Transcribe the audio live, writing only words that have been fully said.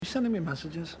sending me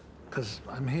messages? Because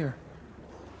I'm here.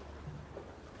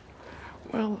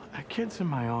 Well, kids in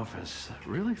my office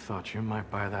really thought you might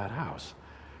buy that house.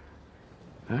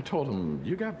 And I told them,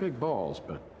 you got big balls,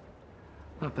 but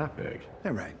not that big.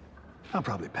 They're right. I'll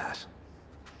probably pass.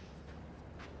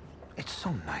 It's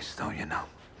so nice, though, you know.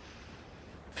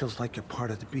 Feels like you're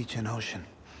part of the beach and ocean.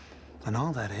 And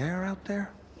all that air out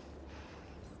there.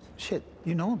 Shit,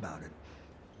 you know about it.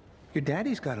 Your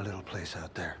daddy's got a little place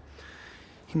out there.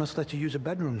 He must let you use a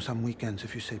bedroom some weekends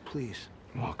if you say please.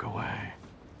 Walk away.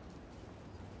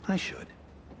 I should.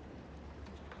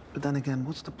 But then again,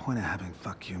 what's the point of having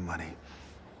fuck you money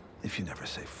if you never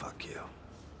say fuck you?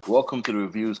 Welcome to the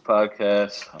Reviews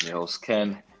Podcast. I'm your host,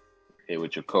 Ken, here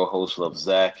with your co-host, Love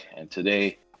Zach. And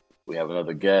today we have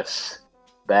another guest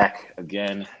back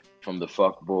again from the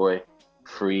Fuckboy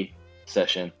Free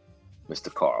Session,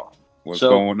 Mr. Carl. What's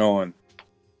going on?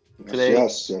 Today,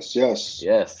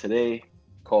 Yes. Today,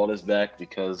 Carl is back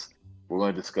because we're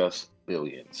going to discuss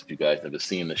Billions. If you guys never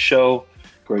seen the show,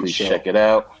 please check it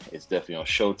out. It's definitely on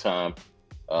Showtime.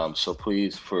 So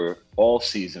please, for all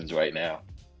seasons right now,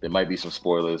 there might be some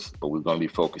spoilers, but we're going to be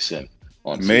focusing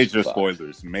on major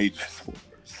spoilers.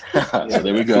 So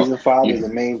there we go. Season 5 is the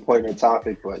main point of the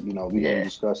topic, but we're going to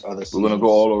discuss other seasons. We're going to go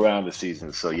all around the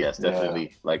seasons. So yes,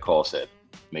 definitely, like Carl said,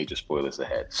 major spoilers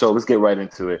ahead. So let's get right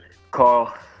into it.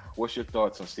 Carl, what's your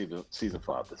thoughts on season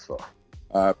 5 this far?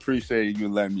 I appreciate you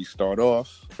letting me start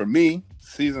off. For me,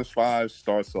 season 5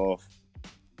 starts off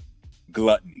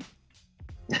gluttony.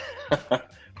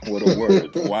 What a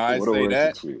word. Why I say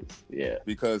that? Yeah.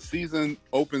 Because season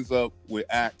opens up with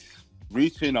Axe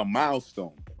reaching a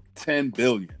milestone, 10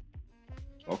 billion.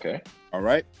 Okay. All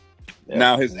right? Yeah.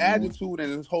 Now, his attitude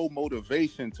and his whole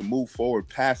motivation to move forward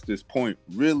past this point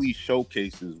really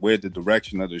showcases where the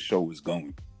direction of the show is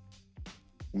going.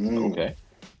 Okay.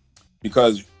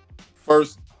 Because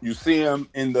first, you see him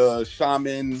in the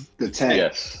shaman, the tent.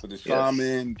 Yes. with the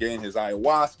shaman, getting his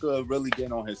ayahuasca, really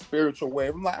getting on his spiritual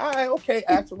wave. I'm like, all right, okay,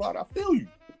 Axelrod, I feel you.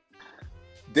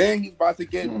 Then he's about to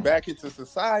get back into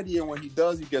society, and when he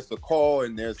does, he gets a call,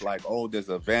 and there's like, there's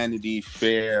a Vanity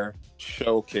Fair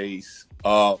showcase.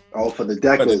 For the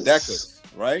Decas.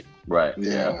 Right? Right.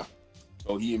 Yeah.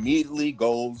 So he immediately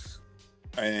goes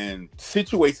and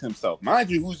situates himself. Mind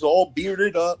you, who's all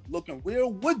bearded up, looking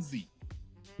real woodsy.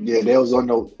 Yeah, they was on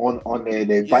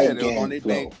their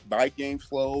bike game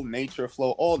flow, nature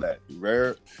flow, all that.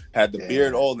 Rare had the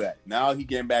beard, all that. Now he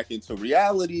getting back into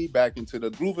reality, back into the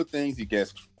groove of things. He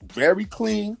gets very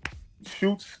clean,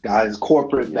 shoots, got his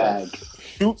corporate bag,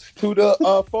 shoots to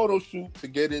the photo shoot to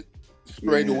get it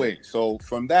sprayed away. So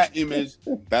from that image,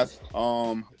 that's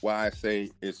why I say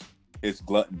it's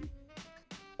gluttony.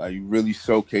 You really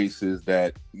showcases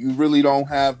that you really don't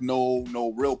have no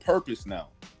real purpose now.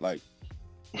 Like,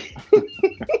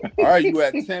 all right, you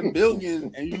at 10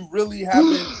 billion and you really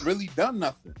haven't really done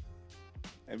nothing.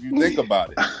 If you think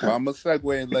about it, so I'm gonna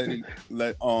segue and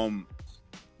let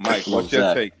Mike. What's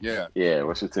your take? Yeah.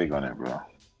 What's your take on that, bro?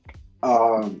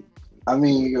 I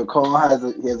mean, Cole has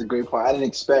a great point. I didn't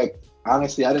expect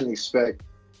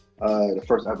the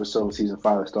first episode of season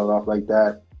 5 to start off like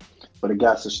that, but it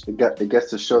gets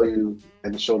to show you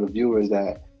and to show the viewers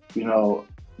that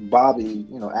Bobby,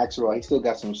 Axelrod, he still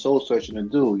got some soul searching to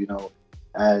do,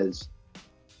 as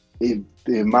the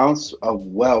amounts of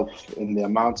wealth and the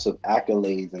amounts of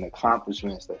accolades and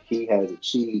accomplishments that he has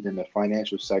achieved in the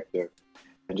financial sector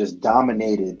and just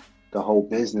dominated the whole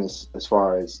business as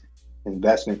far as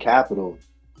investment capital.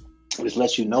 Just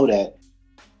lets you know that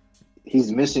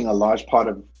he's missing a large part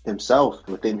of himself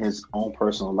within his own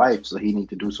personal life. So he needs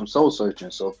to do some soul searching.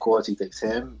 So of course he takes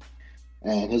him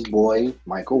and his boy,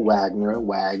 Michael Wagner,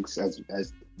 Wags, as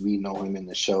we know him in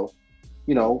the show.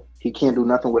 He can't do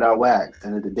nothing without Wags at the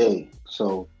end of the day.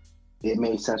 So it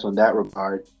made sense on that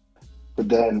regard. But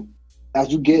then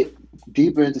as you get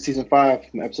deeper into season 5,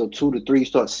 from episode 2 to 3, you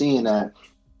start seeing that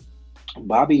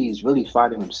Bobby is really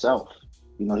fighting himself.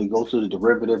 He goes through the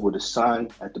derivative with his son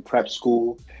at the prep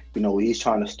school. He's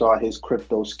trying to start his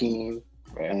crypto scheme.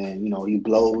 Right. And, he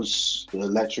blows the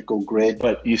electrical grid.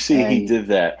 But you see, he did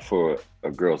that for a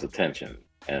girl's attention.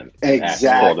 And exactly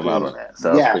called him out on that.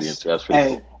 So that's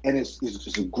pretty cool. And it's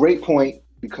just a great point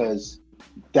because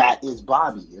that is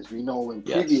Bobby. As we know in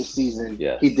previous season,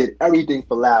 he did everything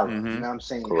for Larry. You know what I'm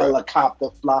saying? Correct. Helicopter,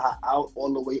 fly her out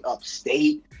all the way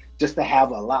upstate just to have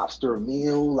a lobster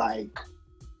meal. Like,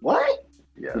 what?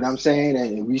 Yes. You know what I'm saying?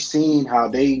 And we've seen how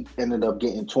they ended up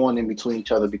getting torn in between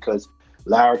each other because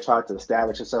Lara tried to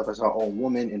establish herself as her own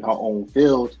woman in her own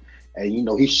field. And,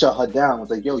 he shut her down.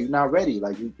 Was like, yo, you're not ready.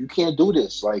 Like, you can't do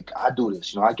this. Like, I do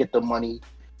this. I get the money.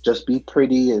 Just be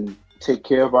pretty and take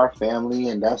care of our family,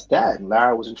 and that's that. And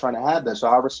Lara wasn't trying to have that, so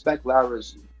I respect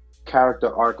Lara's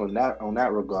character arc on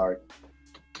that regard.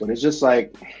 But it's just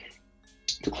like,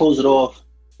 to close it off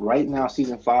right now,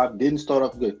 season 5 didn't start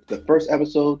off good. The first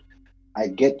episode, I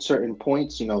get certain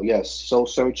points, yes, soul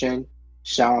searching,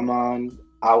 shaman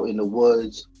out in the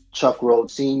woods, Chuck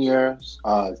Rhodes Sr.,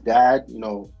 his dad,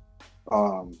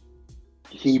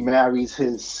 he marries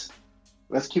his,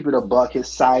 let's keep it a buck, his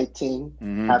side ting,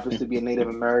 happens to be a Native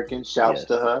American, shouts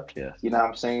to her, you know what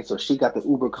I'm saying? So she got the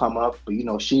Uber come up,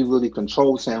 but she really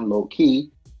controls him low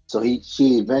key. So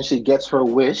she eventually gets her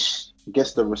wish,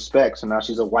 gets the respect. So now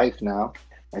she's a wife now,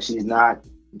 and she's no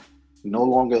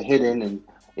longer hidden and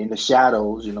in the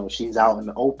shadows. She's out in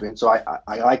the open. So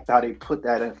I liked how they put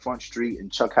that in Front Street, and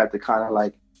Chuck had to kind of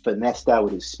like finesse that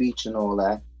with his speech and all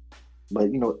that. But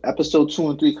episode 2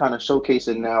 and 3 kind of showcase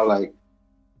it now. Like,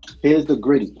 here's the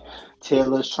gritty.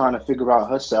 Taylor's trying to figure out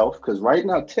herself, because right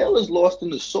now Taylor's lost in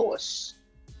the source.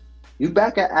 You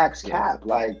back at Axe Cap,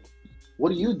 like,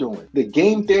 what are you doing? The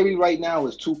game theory right now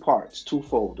is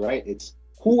twofold, right? It's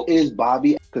who is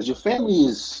Bobby? Because your family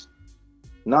is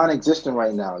non-existent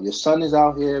right now. Your son is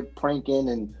out here pranking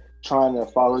and trying to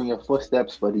follow in your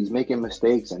footsteps, but he's making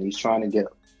mistakes, and he's trying to get,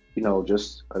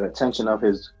 just an attention of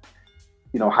his,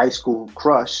 high school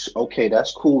crush. Okay,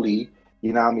 that's coolie.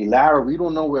 You know what I mean? Lara, we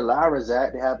don't know where Lara's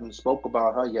at. They haven't spoke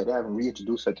about her yet. They haven't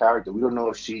reintroduced her character. We don't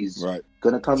know if she's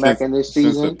going to come back in this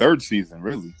season. Since the 3rd season,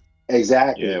 really.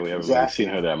 Exactly. Yeah, we haven't really seen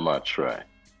her that much, right?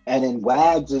 And then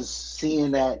Wags is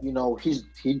seeing that,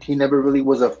 he never really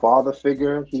was a father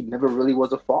figure. He never really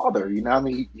was a father. You know what I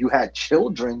mean? You had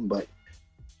children, but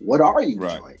what are you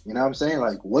doing? You know what I'm saying?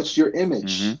 Like, what's your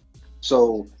image? Mm-hmm.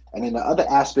 So, and then the other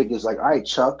aspect is like, all right,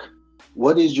 Chuck,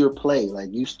 what is your play?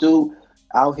 Like, you still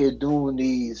out here doing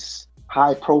these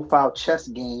high profile chess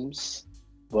games,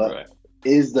 but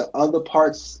is the other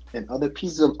parts and other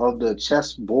pieces of the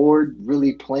chess board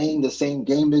really playing the same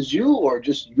game as you, or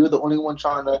just you're the only one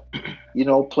trying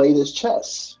to, play this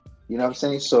chess? You know what I'm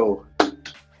saying? So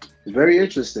it's very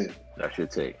interesting. That's your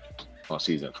take on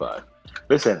season 5.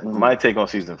 Listen, my take on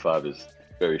season 5 is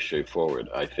very straightforward.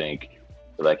 I think,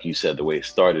 like you said, the way it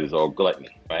started is all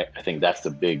gluttony, right? I think that's the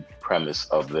big premise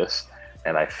of this.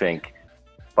 And I think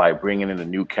by bringing in a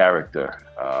new character,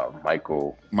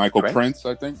 Michael Prince,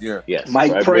 I think. Yeah. Yes.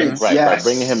 Mike Prince. By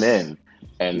bringing him in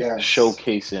and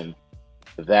showcasing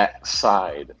that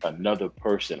side, another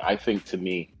person. I think, to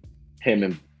me, him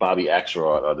and Bobby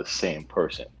Axelrod are the same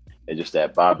person. It's just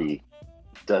that Bobby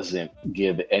doesn't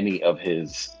give any of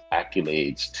his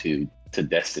accolades to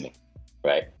Destiny,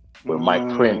 right? Where Mike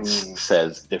Prince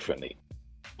says differently.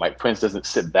 Mike Prince doesn't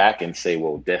sit back and say,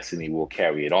 well, Destiny will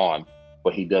carry it on,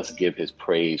 but he does give his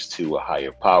praise to a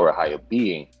higher power, a higher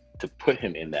being, to put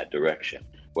him in that direction,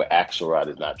 where Axelrod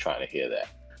is not trying to hear that.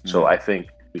 So I think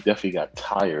we definitely got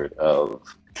tired of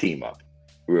team up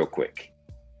real quick.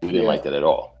 We didn't like that at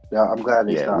all. Yeah, I'm glad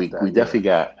they stopped that. We definitely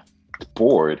got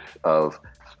bored of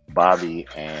Bobby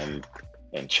and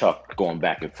Chuck going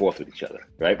back and forth with each other,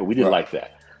 right? But we didn't like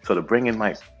that. So to bring in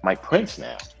Mike Prince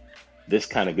now, this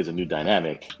kind of gives a new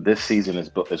dynamic. This season is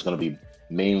going to be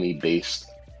mainly based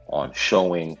on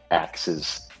showing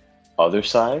Axe's other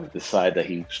side, the side that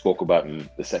he spoke about in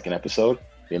the 2nd episode.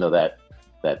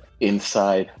 That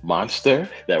inside monster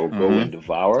that will go and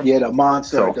devour. Yeah, the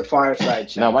monster, the fireside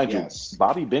chat. Now, mind you,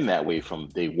 Bobby been that way from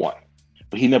day one,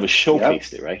 but he never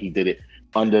showcased it, right? He did it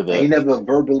under the... He never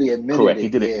verbally admitted it. Correct. He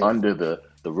did it under the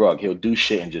rug. He'll do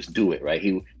shit and just do it, right?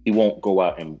 He won't go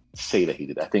out and say that he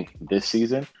did. I think this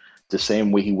season, the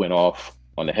same way he went off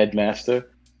on the Headmaster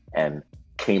and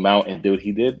came out and did what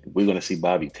he did, we're going to see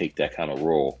Bobby take that kind of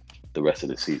role the rest of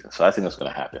the season. So I think that's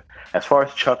going to happen. As far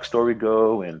as Chuck's story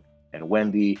go and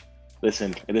Wendy,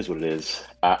 listen, it is what it is.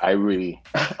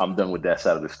 I'm done with that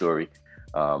side of the story.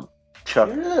 Chuck,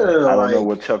 I don't know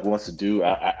what Chuck wants to do.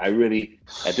 I really,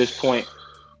 at this point,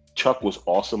 Chuck was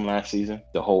awesome last season.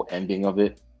 The whole ending of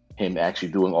it, him actually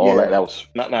doing all that was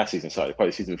not last season, sorry,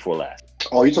 probably season before last.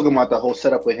 Oh, you're talking about the whole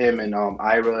setup with him and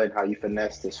Ira, and how you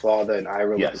finessed his father and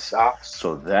Ira with the socks?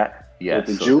 So that, with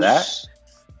the juice.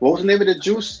 What was the name of the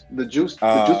juice? The juice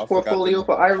portfolio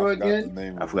for Ira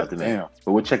again? I forgot the name.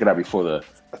 But we'll check it out before the...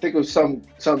 I think it was some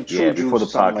true juice before the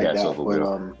podcast like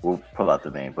over. We'll pull out the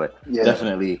name. But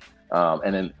definitely,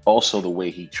 and then also the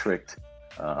way he tricked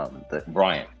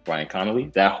Brian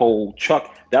Connolly. That whole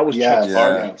Chuck, that was Chuck's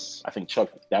arc. I think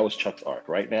that was Chuck's arc.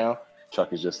 Right now,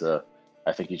 Chuck is just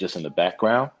I think he's just in the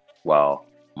background, while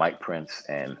Mike Prince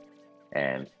and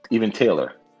even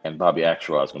Taylor and Bobby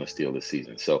Axelrod is going to steal this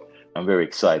season. So I'm very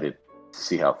excited to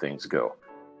see how things go.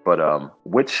 But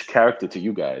which character to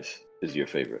you guys is your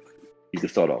favorite? You can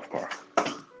start off, Carl.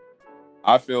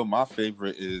 I feel my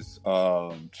favorite is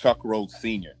Chuck Rhodes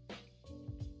Sr.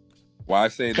 Why I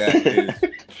say that is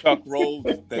Chuck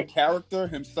Rhodes, the character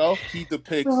himself, he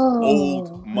depicts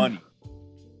old money.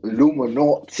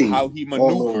 Illuminati. How he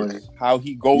maneuvers, how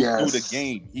he goes through the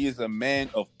game. He is a man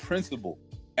of principle.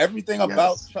 Everything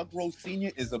about Chuck Rhodes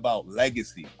Sr. is about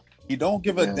legacy. He don't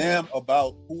give a damn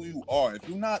about who you are.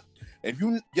 If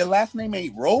your last name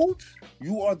ain't Rhodes,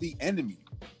 you are the enemy.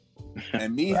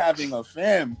 And me having a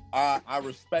fam, I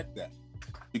respect that.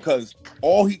 Because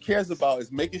all he cares about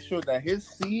is making sure that his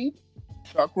seed,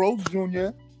 Chuck Rhodes Jr.,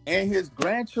 and his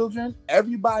grandchildren,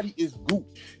 everybody is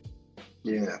gooch.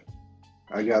 Yeah.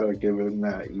 I gotta give him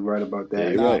that. You're right about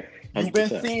that. Yeah, right. You've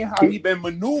been seeing how he been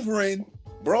maneuvering.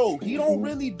 Bro, he don't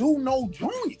really do no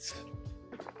joints.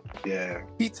 Yeah.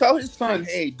 He tell his son,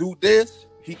 hey, do this.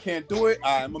 He can't do it.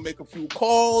 I'm gonna make a few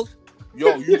calls.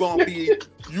 Yo, you gonna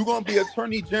be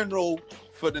attorney general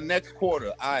for the next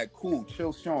quarter. All right, cool.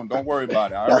 Chill, Sean. Don't worry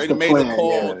about it. I already made a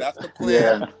call. Yeah. That's the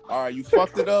plan. Yeah. All right, you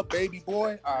fucked it up, baby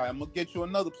boy. All right, I'm gonna get you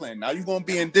another plan. Now you're gonna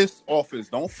be in this office.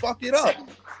 Don't fuck it up.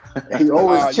 He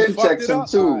always chin checks him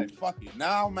too. All right, fuck it.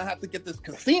 Now I'm gonna have to get this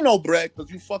casino bread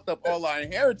because you fucked up all our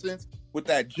inheritance with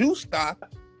that juice stock.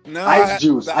 Now ice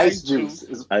juice.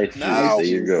 Now, there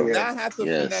you go. Now I have to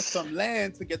finesse some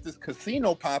land to get this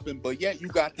casino popping, but yet you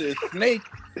got this snake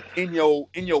in your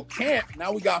camp.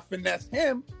 Now we got to finesse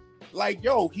him. Like,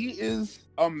 yo, he is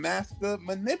a master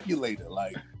manipulator.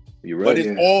 Like, you're right. But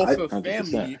it's all for 100%.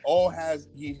 family.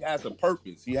 He has a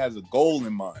purpose. He has a goal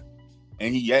in mind,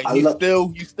 and he's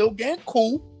still getting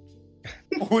cool,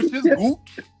 which is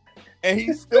gooch, and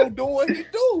he's still doing what he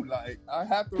do. Like, I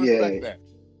have to respect that.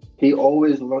 He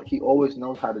always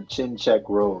knows how to chin check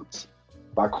Rhodes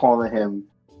by calling him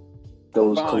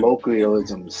those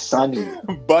colloquialisms, Sonny,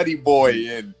 Buddy Boy,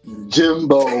 and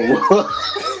Jimbo,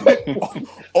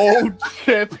 Old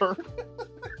Chipper.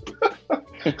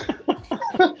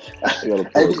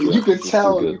 And you could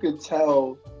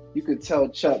tell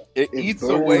Chuck it eats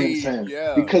away him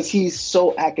because he's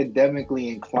so academically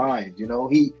inclined. You know,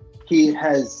 he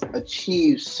has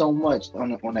achieved so much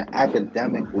on an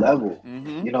academic level,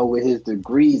 you know, with his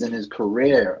degrees and his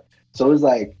career. So it's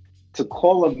like to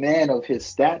call a man of his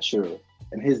stature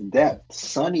and his depth,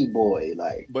 Sonny Boy,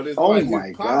 like, but it's oh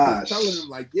my gosh, telling him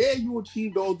like, yeah, you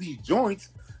achieved all these joints,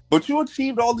 but you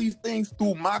achieved all these things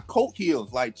through my coat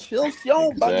heels. Like, chill,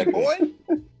 buddy boy,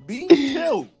 be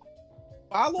chill,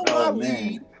 follow my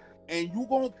lead, and you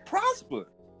gonna prosper.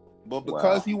 But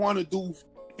because he want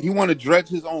to dredge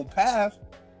his own path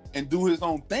and do his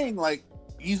own thing, like,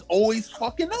 he's always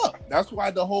fucking up. That's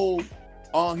why the whole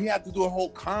he had to do a whole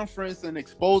conference and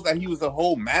expose that he was a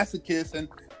whole masochist, and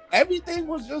everything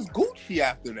was just Gucci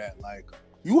after that. Like,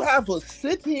 you have a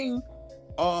sitting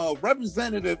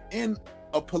representative in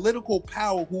a political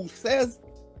power who says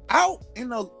out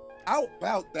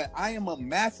loud that I am a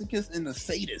masochist and a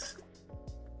sadist.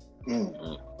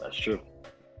 That's true.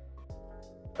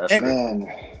 And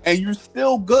you're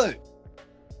still good.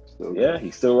 Yeah,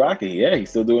 he's still rocking. Yeah, he's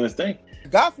still doing his thing.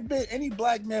 God forbid any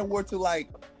black man were to like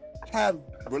have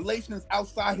relations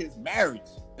outside his marriage.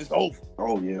 It's over.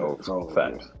 Oh yeah, it's over.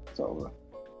 Facts. It's over.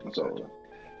 It's over.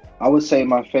 I would say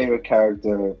my favorite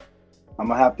character, I'm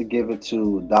gonna have to give it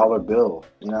to Dollar Bill.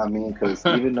 You know what I mean? Because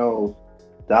even though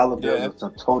Dollar Bill is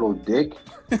a total dick,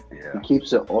 he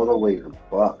keeps it all the way to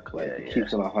buck. Like, he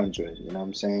keeps it 100. You know what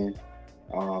I'm saying?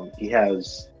 He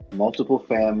has multiple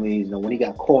families. You know, when he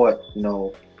got caught, you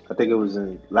know, I think it was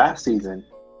in last season,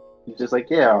 he's just like,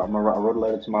 I wrote a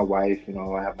letter to my wife. You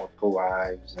know, I have multiple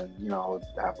wives, and, you know,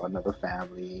 I have another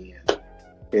family. And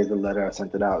here's the letter, I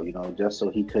sent it out, you know, just so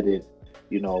he couldn't,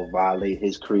 you know, violate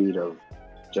his creed of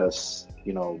just,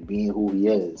 you know, being who he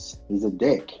is. He's a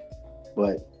dick,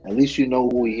 but at least you know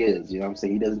who he is. You know what I'm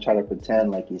saying? He doesn't try to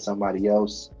pretend like he's somebody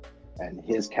else. And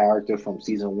his character from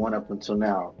season 1 up until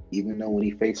now, even though when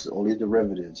he faces all these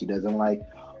derivatives, he doesn't like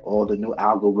all the new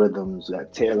algorithms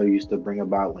that Taylor used to bring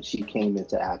about when she came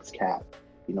into Axe Cap.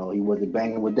 You know, he wasn't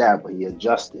banging with that, but he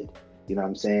adjusted. You know what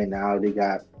I'm saying? Now they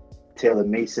got Taylor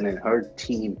Mason and her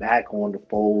team back on the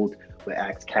fold with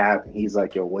Axe Cap. And he's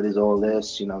like, yo, what is all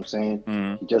this? You know what I'm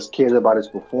saying? He just cares about his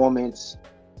performance,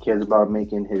 cares about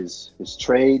making his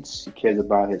trades, he cares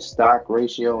about his stock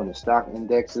ratio and his stock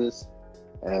indexes.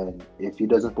 And if he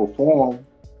doesn't perform,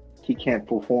 he can't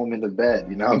perform in the bed.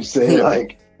 You know what I'm saying?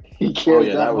 Like, he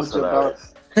cares that much about.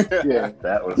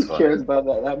 That was funny. He cares about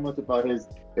that much about his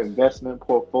investment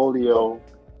portfolio,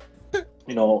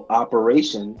 you know,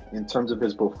 operation in terms of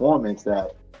his performance,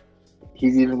 that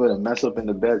he's even going to mess up in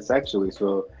the bed sexually.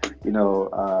 So, you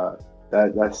know,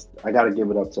 that's I got to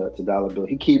give it up to Dollar Bill.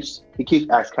 He keeps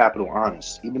Axe Capital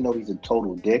honest, even though he's a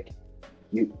total dick.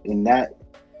 you in that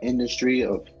industry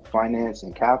of finance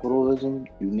and capitalism,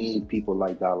 you need people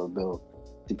like Dollar Bill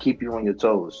to keep you on your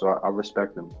toes. So I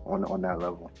respect him on that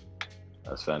level.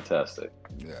 That's fantastic.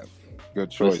 Yeah,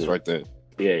 good choice right there.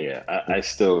 Yeah. I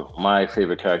still, my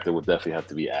favorite character would definitely have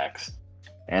to be Axe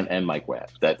and Mike Webb.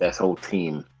 That whole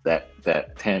team,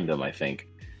 that tandem, I think,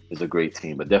 is a great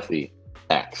team. But definitely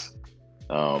Axe.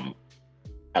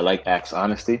 I like Axe's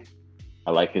honesty.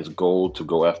 I like his goal to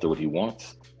go after what he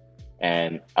wants,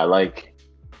 and I like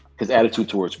his attitude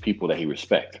towards people that he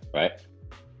respects. Right?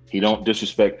 He don't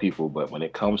disrespect people, but when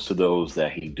it comes to those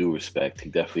that he do respect, he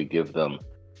definitely give them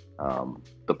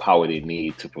the power they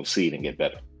need to proceed and get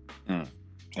better.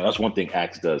 And that's one thing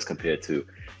Axe does compared to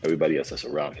everybody else that's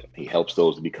around him. He helps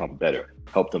those to become better,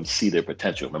 help them see their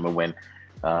potential. Remember when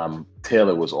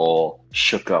Taylor was all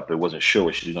shook up, it wasn't sure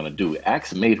what she's going to do.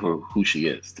 Axe made her who she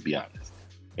is, to be honest.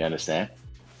 You understand?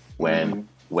 When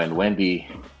Wendy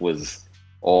was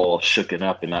all shooken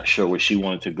up and not sure where she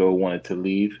wanted to go, wanted to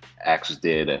leave, Axe was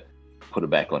there to put her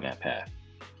back on that path.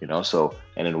 You know, so,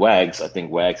 and in Wags, I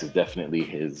think Wags is definitely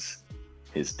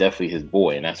his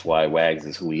boy, and that's why Wags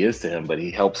is who he is to him, but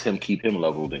he helps him keep him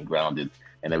leveled and grounded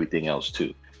and everything else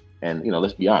too. And, you know,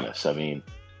 let's be honest. I mean,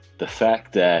 the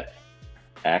fact that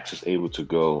Axe was able to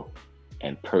go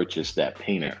and purchase that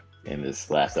painter in this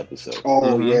last episode.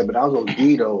 Oh, yeah, but that was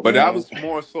OD though. But man. that was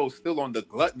more so still on the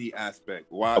gluttony aspect.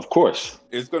 Why? Of course.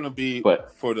 It's going to be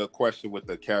for the question with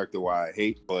the character why I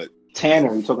hate, but...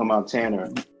 Tanner, you're talking about Tanner.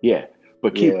 Yeah,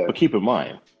 but keep in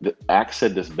mind, the Axe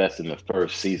said this best in the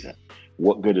first season.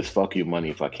 What good is fuck you money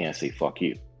if I can't say fuck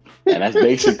you? And that's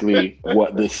basically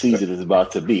what this season is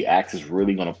about to be. Axe is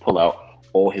really going to pull out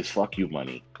all his fuck you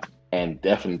money and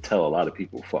definitely tell a lot of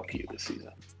people fuck you this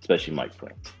season, especially Mike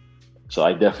Prince. So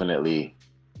I definitely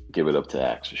give it up to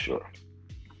Axe for sure.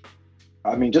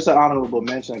 I mean, just an honorable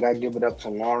mention, I got to give it up to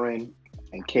Lauren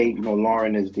and Kate. You know,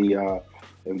 Lauren is the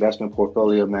investment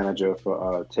portfolio manager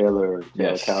for Taylor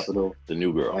Capital. The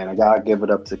new girl. And I got to give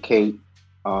it up to Kate.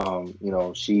 You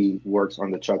know, she works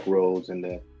under Chuck Rhodes in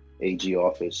the AG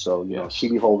office. So, you know, she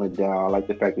be holding it down. I like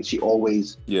the fact that she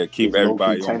always... keep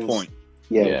everybody on point.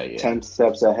 10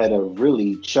 steps ahead of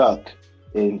really Chuck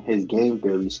in his game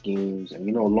theory schemes. And,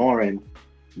 you know, Lauren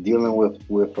dealing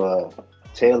with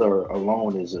Taylor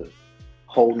alone is a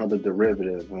whole nother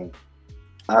derivative. And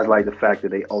I like the fact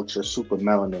that they ultra super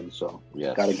melanin. So,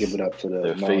 got to give it up to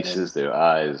their faces, their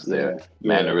eyes, their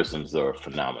mannerisms are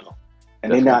phenomenal.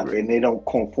 And they don't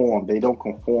conform. They don't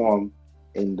conform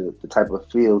in the type of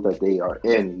field that they are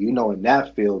in. You know, in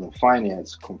that field in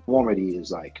finance, conformity is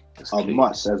like a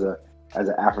must as an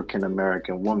African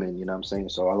American woman. You know what I'm saying?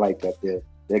 So I like that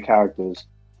their characters.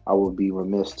 I would be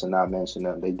remiss to not mention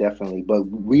them. They definitely, but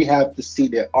we have to see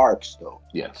their arcs though.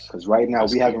 Yes. Because right now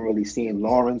we haven't really seen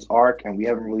Lauren's arc and we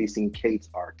haven't really seen Kate's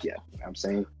arc yet. You know what I'm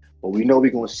saying? But we know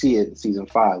we're gonna see it in season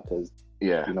 5 because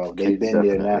you know they've been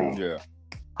there now. Yeah.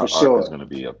 For sure. Is going to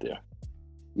be up there.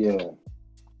 Yeah.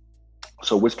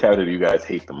 So which character do you guys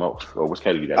hate the most? Or which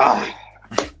character do you guys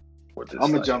hate?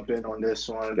 I'm going to jump in on this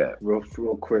one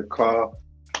real quick, Carl.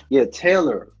 Yeah,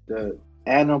 Taylor, the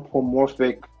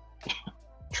anthropomorphic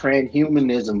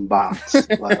transhumanism box.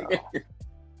 Like,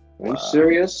 are you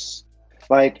serious?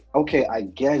 Like, okay, I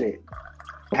get it.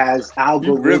 Has algorithms.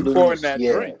 You really pouring that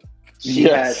drink. She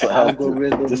has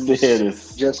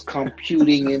algorithms just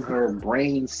computing in her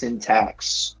brain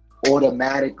syntax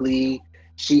automatically.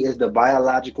 She is the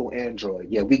biological android.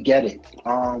 Yeah, we get it.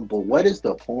 But what is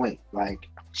the point? Like,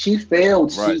 she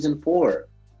failed season 4.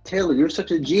 Taylor, you're such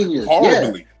a genius.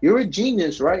 Horribly. Yeah, you're a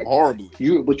genius, right? Horribly.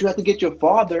 But you have to get your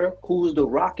father, who's the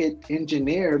rocket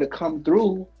engineer, to come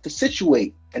through to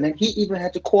situate. And then he even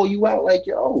had to call you out like,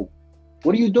 yo,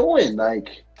 what are you doing?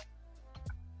 Like,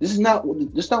 This is not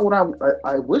what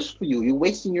I wish for you. You're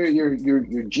wasting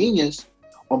your genius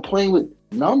on playing with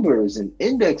numbers and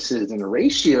indexes and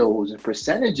ratios and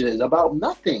percentages about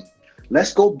nothing.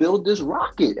 Let's go build this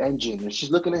rocket engine. And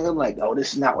she's looking at him like, oh,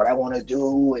 this is not what I want to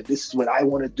do, and this is what I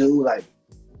want to do. Like,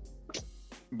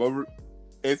 but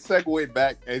it segued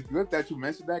back. It's good that you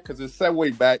mentioned that because it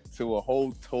segued back to a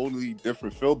whole totally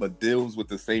different field, but deals with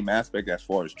the same aspect as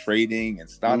far as trading and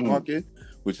stock market,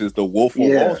 which is the Wolf of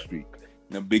Wall Street.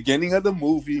 In the beginning of the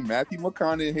movie, Matthew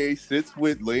McConaughey sits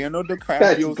with Leonardo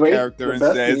DiCaprio's character and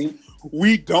says,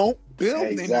 "We don't build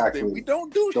anything. We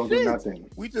don't do shit. Do nothing.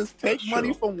 We just take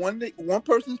money from one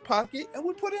person's pocket and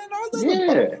we put it in our other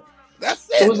pocket. That's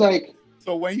it." It was like,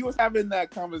 so when he was having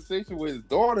that conversation with his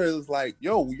daughter, it was like,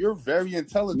 "Yo, you're very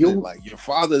intelligent. Like your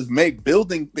father's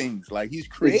building things. Like he's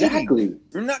creating. Exactly.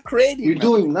 You're not creating. You're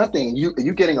doing nothing. You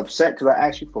getting upset because I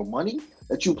asked you for money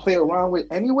that you play around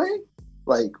with anyway."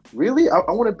 Like, really? I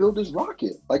want to build this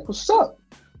rocket. Like, what's up?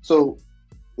 So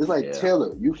it's like, Yeah.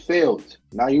 Taylor, you failed.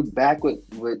 Now you're back with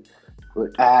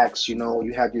Axe. You know,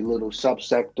 you have your little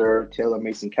subsector, Taylor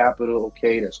Mason Capital.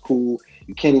 Okay, that's cool.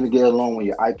 You can't even get along with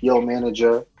your IPO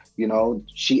manager. You know,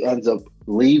 she ends up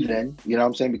leaving. You know what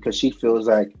I'm saying? Because she feels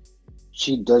like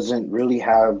she doesn't really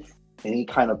have any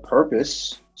kind of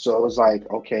purpose. So it was like,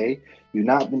 okay, you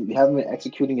haven't been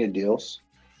executing your deals.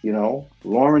 You know,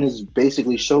 Lauren is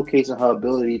basically showcasing her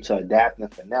ability to adapt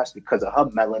and finesse because of her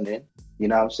melanin. You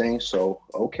know what I'm saying? So,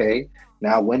 okay,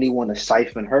 now Wendy want to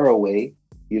siphon her away.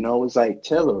 You know, it's like,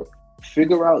 Taylor,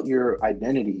 figure out your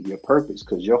identity, your purpose,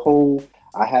 because your whole,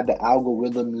 I have the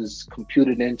algorithms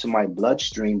computed into my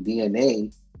bloodstream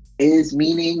DNA is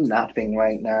meaning nothing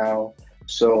right now.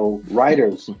 So,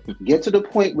 writers, get to the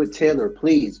point with Taylor,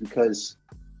 please, because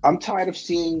I'm tired of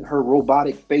seeing her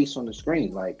robotic face on the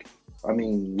screen. Like, I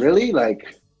mean, really?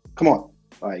 Like, come on.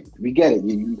 Like, we get it.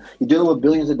 You're dealing with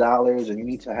billions of dollars and you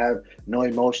need to have no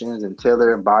emotions, and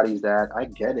Taylor embodies that. I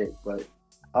get it. But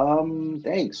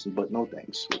thanks. But no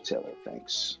thanks with Taylor.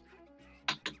 Thanks.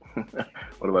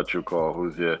 What about you, Carl?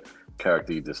 Who's your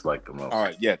character you dislike the most? All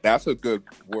right, yeah, that's a good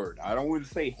word. I don't want to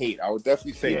say hate. I would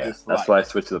definitely say dislike. That's why I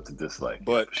switched it up to dislike.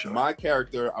 But sure. My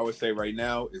character, I would say right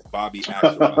now, is Bobby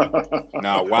Axelrod.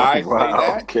 Now, why I say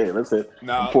that? Okay, let's hit.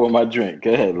 Now, pour my drink.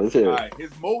 Go ahead, let's hear it. All right,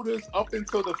 his motives up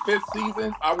until the 5th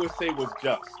season, I would say, was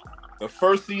just. The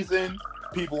first season,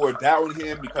 people were doubting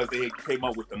him because they came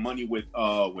up with the money with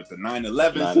the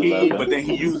 9/11 scheme, but then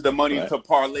he used the money to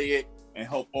parlay it and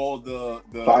help all the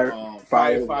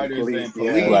firefighters and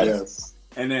police. Yes.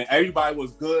 And then everybody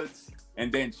was good.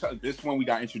 And then this one we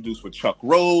got introduced with Chuck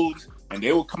Rhodes, and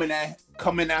they were coming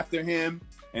after him.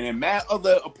 And then mad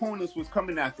other opponents was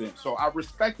coming after him. So I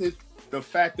respected the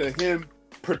fact of him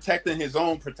protecting his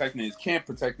own, protecting his camp,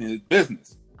 protecting his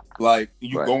business. Like,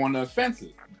 you go on the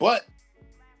offensive. But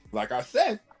like I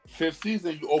said, 5th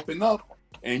season you open up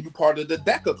and you part of the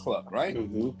Deca Club, right?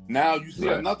 Mm-hmm. Now you see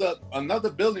another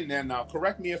billionaire. Now,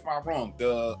 correct me if I'm wrong.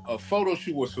 The photo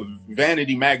shoot was for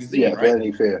Vanity Magazine, right?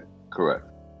 Vanity Fair. Correct.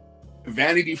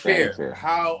 Vanity Fair.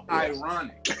 How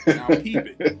ironic. Now keep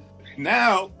it.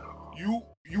 Now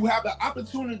you have the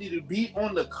opportunity to be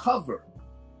on the cover.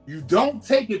 You don't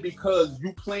take it because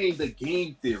you playing the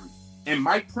game theory. And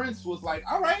Mike Prince was like,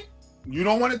 all right, you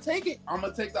don't want to take it. I'm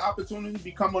going to take the opportunity to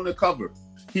become on the cover.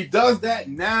 He does that.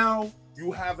 Now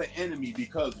you have an enemy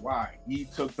because why? He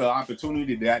took the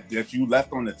opportunity that you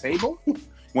left on the table.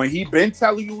 When he been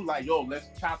telling you like, yo, let's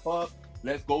chop up.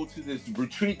 Let's go to this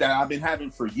retreat that I've been having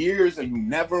for years and you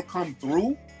never come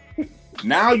through.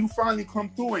 Now you finally come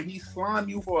through and he slimed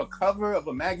you for a cover of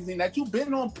a magazine that you've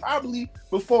been on probably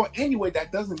before anyway.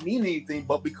 That doesn't mean anything,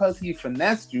 but because he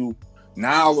finessed you,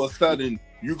 now all of a sudden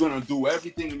you're going to do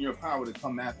everything in your power to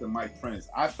come after Mike Prince.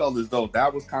 I felt as though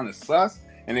that was kind of sus,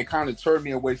 and it kind of turned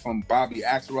me away from Bobby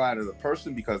Axelrod as a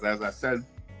person because, as I said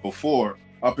before,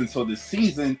 up until this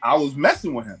season, I was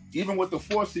messing with him. Even with the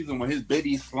 4th season when his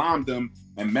biddy slimed him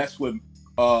and messed with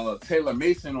Taylor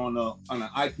Mason on an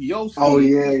IPO scheme. Oh,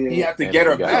 yeah. He had to get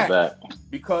her back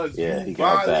because you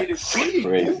violated cheating.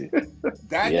 Crazy.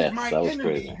 That is my enemy.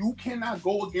 Crazy. You cannot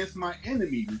go against my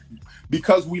enemy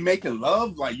because we making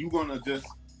love. Like, you gonna just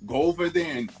go over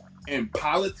there and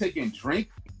politic and drink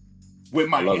with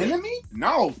my enemy?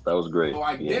 No, that was great. So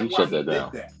I get why he did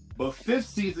that. But 5th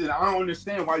season, I don't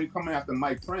understand why you coming after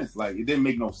Mike Prince. Like, it didn't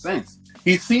make no sense.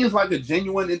 He seems like a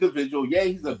genuine individual. Yeah,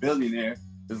 he's a billionaire.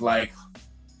 It's like,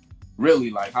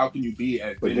 really, like, how can you be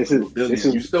a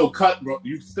billionaire? You still cut, bro.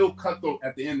 You still cut though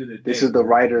at the end of the day. This is the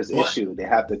writer's issue. They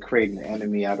have to create an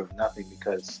enemy out of nothing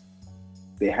because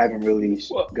they haven't really.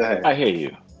 Go ahead. I hear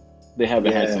you. They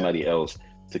haven't had somebody else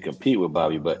to compete with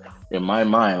Bobby, but in my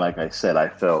mind, like I said, I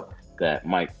felt that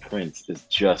Mike Prince is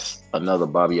just another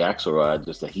Bobby Axelrod,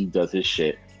 just that he does his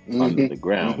shit under the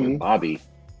ground. And Bobby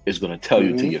is going to tell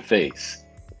you to your face,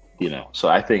 you know. So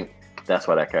I think that's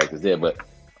why that character's there. But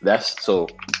so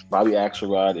Bobby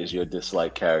Axelrod is your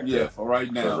dislike character. Yeah, for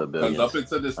right now. Because up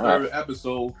until this third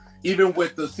episode, even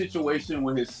with the situation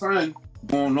with his son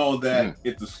doing all that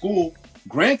at the school,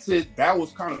 granted, that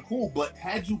was kind of cool. But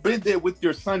had you been there with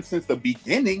your son since the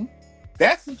beginning,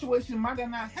 that situation might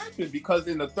have not happened, because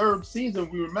in the 3rd season,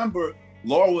 we remember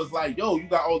Laura was like, yo, you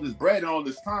got all this bread and all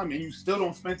this time and you still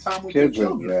don't spend time with your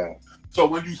children. Yeah. So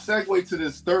when you segue to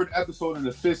this 3rd episode in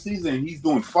the 5th season, and he's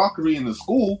doing fuckery in the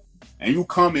school, and you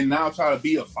come and now try to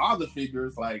be a father figure,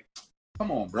 it's like,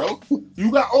 come on, bro. You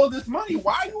got all this money.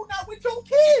 Why are you not with your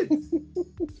kids?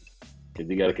 Because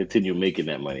you got to continue making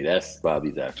that money. That's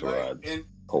Bobby's Axelrod. And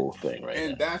whole thing right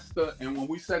And now. and when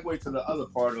we segue to the other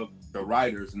part of the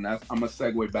writers, and I'm gonna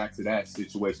segue back to that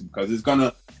situation because it's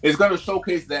gonna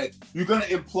showcase that you're gonna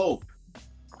implode.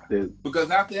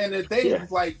 Because after the end of the day,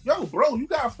 it's like, yo, bro, you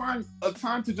gotta find a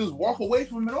time to just walk away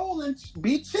from it all and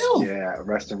be chill. Yeah,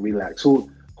 rest and relax. Who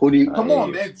do you come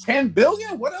on, man? 10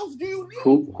 billion? What else do you need?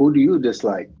 Who do you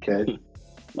dislike, Ken?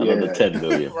 Another 10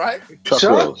 billion. Right? Chuck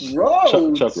Rose.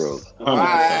 Chuck Rose. 100%.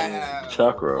 Wow.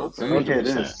 Chuck Rose. Okay.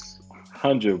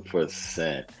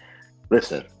 100%.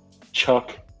 Listen,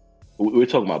 Chuck, we're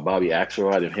talking about Bobby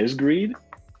Axelrod and his greed.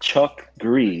 Chuck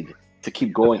greed to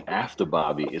keep going after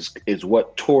Bobby is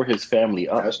what tore his family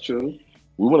up. That's true.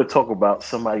 We want to talk about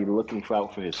somebody looking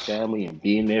out for his family and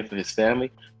being there for his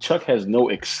family. Chuck has no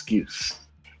excuse.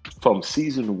 From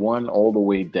season 1 all the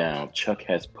way down, Chuck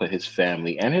has put his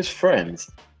family and his friends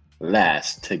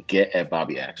last to get at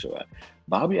Bobby Axelrod.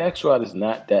 Bobby Axelrod is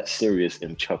not that serious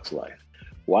in Chuck's life.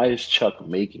 Why is Chuck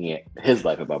making it his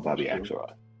life about Bobby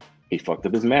Axelrod? He fucked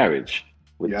up his marriage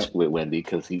with Wendy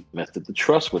because he messed up the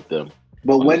trust with them.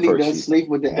 But Wendy does sleep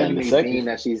with the enemy, second. being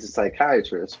that she's a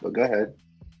psychiatrist. But go ahead.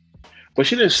 But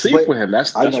she didn't sleep with him.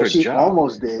 That's her she job.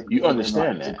 Almost did. You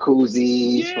understand that?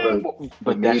 Jacuzzis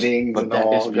for meetings and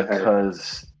all.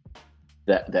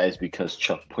 That is because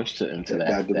Chuck pushed her into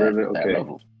that okay.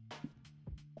 level.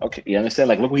 Okay, you understand?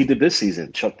 Like, look what he did this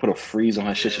season. Chuck put a freeze on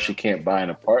her shit so she can't buy an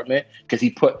apartment because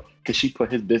she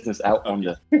put his business out on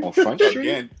Front Street.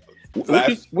 Again,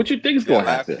 what you think is going to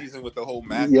happen? Last season with the whole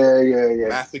masochism.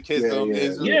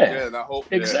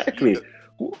 Exactly.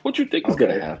 What you think is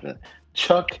going to happen?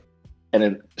 Chuck, and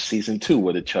then season 2,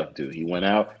 what did Chuck do? He went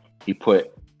out. He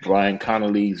put Brian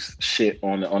Connolly's shit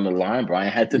on the line. Brian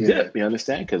had to dip. You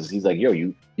understand? Because he's like, yo,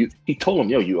 he told him,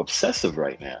 yo, you obsessive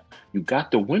right now. You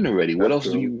got the win already. What else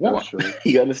do you want?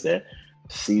 You understand?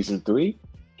 Season 3,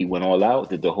 he went all out,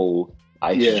 did the whole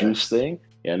ice juice thing.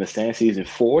 You understand? Season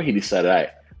 4, he decided, all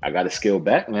right, I got to scale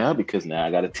back now because now I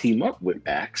got to team up with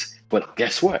Axe. But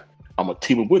guess what? I'm going to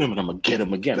team up with him and I'm going to get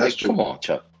him again. That's true. Come on,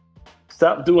 Chuck.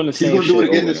 Stop doing the same shit. He's going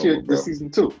to do it again this season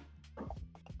 2.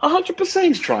 100%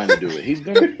 he's trying to do it. He's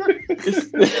going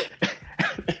to...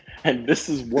 And this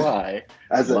is why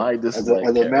as a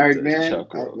married man,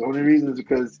 the only reason is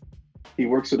because he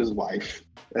works with his wife.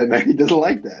 And he doesn't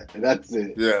like that. And that's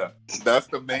it. Yeah. That's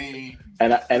the main...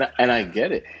 And I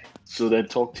get it. So then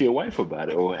talk to your wife about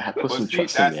it, or put some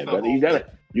trust in there. But you gotta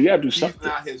do something. He's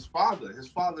not his father. His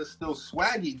father's still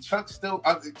swaggy. Chuck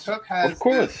has, of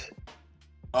course,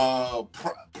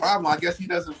 problem. I guess he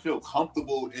doesn't feel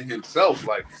comfortable in himself.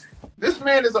 Like, this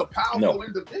man is a powerful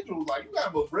individual. Like, you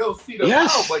have a real seat of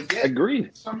power, but yet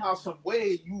agreed. Somehow, some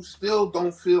way, you still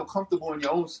don't feel comfortable in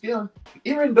your own skin,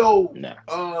 even though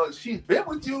she's been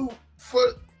with you for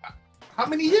how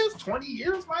many years? 20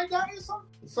 years, my guy, or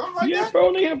something like that. Yeah,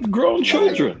 bro, they have grown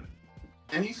children,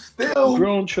 and he's still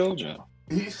grown children.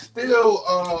 He's still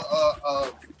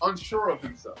unsure of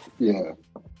himself. Yeah.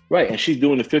 Right, and she's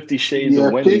doing the 50 Shades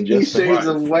of Wendy. 50 Shades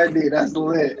of Wendy, that's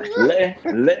lit.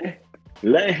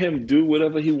 Let him do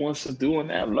whatever he wants to do on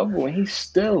that level, and he's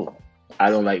still. I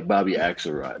don't like Bobby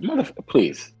Axelrod.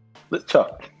 Please,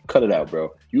 Chuck, cut it out,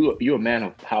 bro. You're a man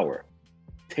of power.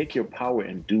 Take your power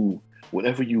and do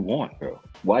whatever you want, bro.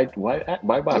 Why Bobby?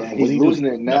 Yeah, he's losing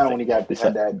it now when he had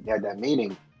that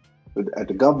meeting at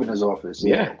the governor's office.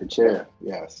 At the chair.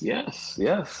 Yes.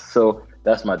 So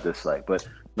that's my dislike, but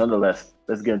nonetheless,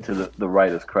 let's get into the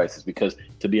writer's crisis because,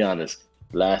 to be honest,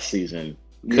 last season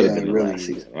could have been the last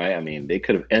season, right? I mean, they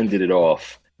could have ended it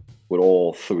off with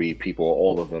all 3 people,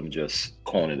 all of them just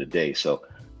calling it a day. So,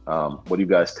 what do you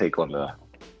guys take on the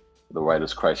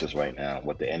writer's crisis right now?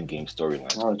 What the end game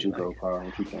storyline? Why don't you go, Carl?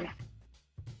 What you think?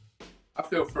 I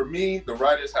feel for me, the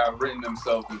writers have written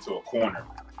themselves into a corner.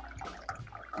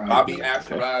 Bobby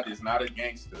Axelrod is not a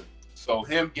gangster, so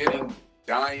him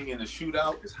dying in a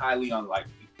shootout is highly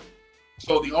unlikely.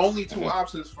 So the only 2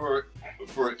 options for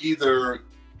either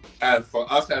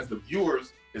for us as the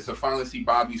viewers is to finally see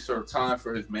Bobby serve time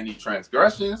for his many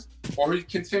transgressions, or he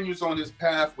continues on his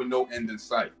path with no end in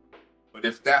sight. But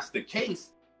if that's the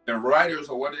case, then writers,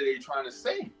 or what are they trying to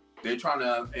say? They're trying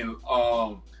to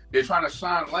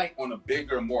shine light on a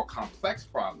bigger, more complex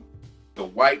problem: the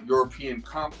white European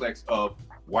complex of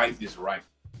white is right.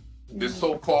 This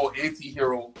so-called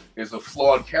anti-hero is a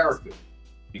flawed character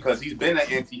because he's been an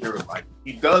anti-hero. Like,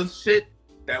 he does shit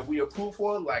that we approve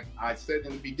for, like I said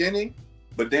in the beginning,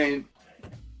 but then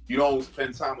you don't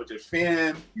spend time with your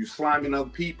fam, you sliming other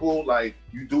people, like,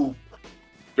 you do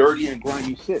dirty and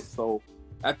grimy shit. So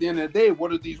at the end of the day,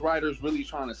 what are these writers really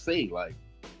trying to say? Like,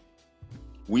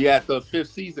 we at the 5th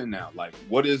season now. Like,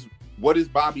 what is what is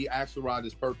Bobby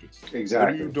Axelrod's purpose?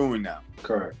 Exactly. What are you doing now?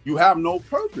 Correct. You have no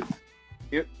purpose.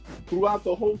 Throughout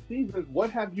the whole season, what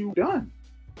have you done?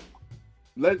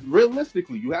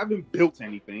 Realistically, you haven't built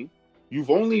anything. You've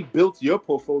only built your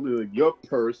portfolio, your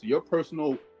purse, your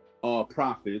personal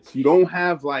profits. You don't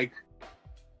have like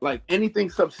anything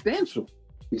substantial.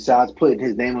 Besides putting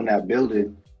his name on that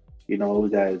building, you know,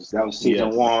 that was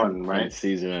season one, right?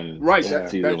 Season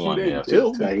Season one. Didn't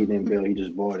build. That he didn't build, he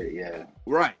just bought it. Yeah.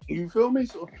 Right. You feel me?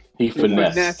 So he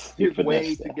finessed his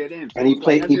way to get in. So And he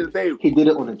played. at the end of the day, He did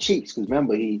it on the cheeks because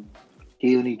remember he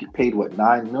only paid what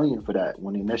 $9 million for that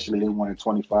when initially they wanted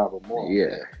 25 or more.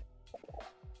 Yeah.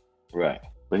 Right.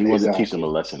 But he wanted to teach them a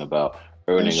lesson about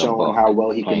earning and showing a buck, how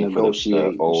well he can playing for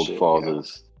negotiate. the old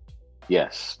fathers. Yeah.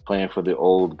 Yes, playing for the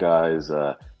old guys,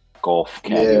 golf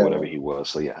caddy or whatever he was.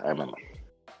 So yeah, I remember.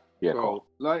 Yeah. So,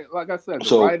 like I said,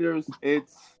 the writers,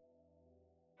 it's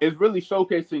really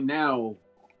showcasing now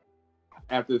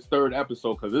after this third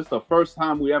episode because it's the first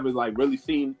time we ever like really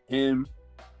seen him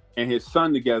and his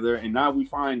son together, and now we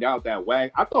find out that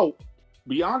Wags. I thought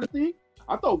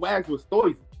Wags was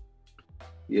Thoyson.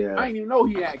 Yeah, I didn't even know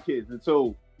he had kids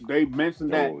until they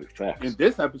mentioned that in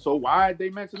this episode. Why did they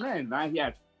mention that? And now he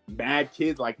had bad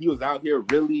kids, like he was out here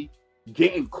really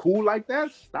getting cool like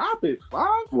that. Stop it,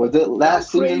 Bob. Was it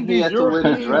last season he had to wear the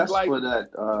Europeans, dress like, for that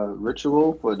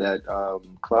ritual for that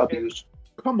club?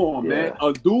 Come on, man.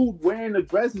 A dude wearing a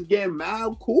dress is getting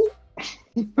mad cool.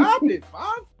 Stop it,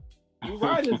 Bob. You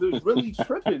writers is really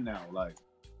tripping now. Like,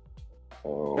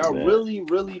 y'all really,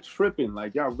 really tripping.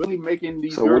 Like, y'all really making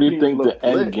these. So, what do you think the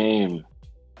end game?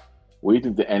 What do you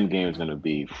think the end game is going to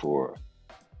be for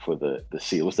the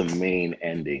season? What's the main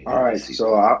ending? All right,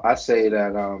 so I say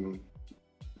that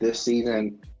this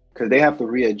season, because they have to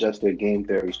readjust their game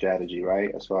theory strategy,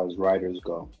 right? As far as writers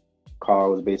go,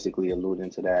 Carl was basically alluding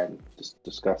to that and just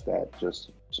discussed that just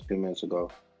a few minutes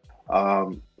ago.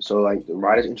 So like the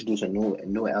writers introduce a new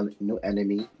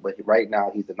enemy, but right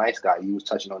now he's the nice guy. You was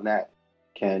touching on that,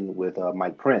 Ken, with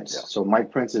Mike Prince. Yeah. So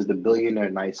Mike Prince is the billionaire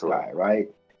nice guy, right?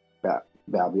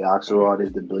 Bobby Axelrod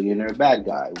is the billionaire bad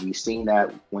guy. We seen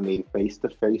that when they face to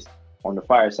face on the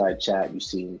fireside chat. You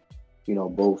seen,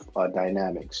 both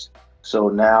dynamics. So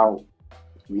now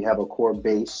we have a core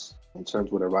base in terms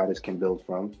of what the writers can build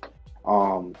from.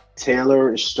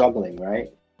 Taylor is struggling, right?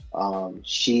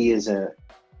 She is a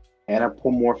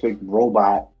anthropomorphic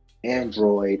robot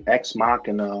android ex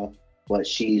machina, but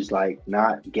she's like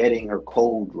not getting her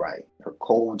code right. Her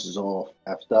codes is all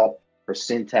effed up. Her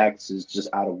syntax is just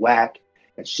out of whack,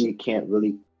 and she can't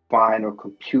really find or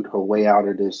compute her way out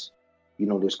of this,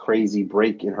 this crazy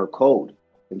break in her code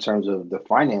in terms of the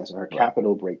finance and her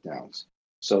capital breakdowns.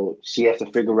 So she has to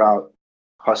figure out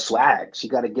her swag. She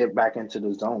got to get back into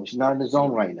the zone. She's not in the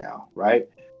zone right now, right?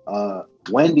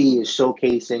 Wendy is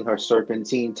showcasing her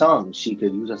serpentine tongue. She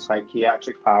could use her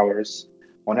psychiatric powers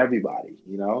on everybody,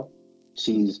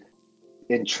 She's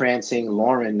entrancing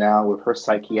Lauren now with her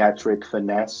psychiatric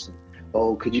finesse.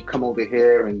 Oh, could you come over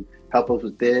here and help us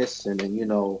with this? And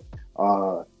then,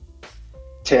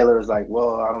 Taylor is like,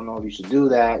 well, I don't know if you should do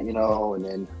that, and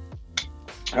then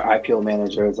her IPO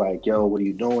manager is like, yo, what are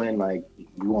you doing? Like,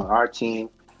 you on our team.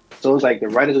 So it's like the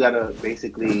writers got to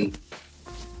basically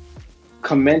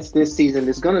commence this season.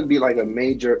 It's going to be like a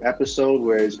major episode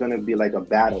where it's going to be like a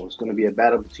battle. It's going to be a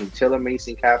battle between Taylor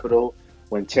Mason Capital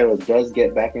when Taylor does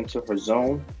get back into her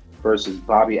zone versus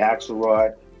Bobby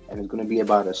Axelrod. And it's going to be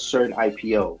about a certain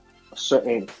IPO, a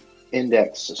certain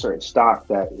index, a certain stock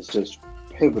that is just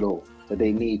pivotal that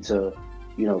they need to,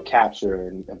 capture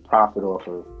and profit off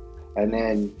of. And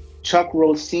then Chuck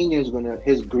Rhoades Sr.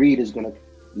 his greed is gonna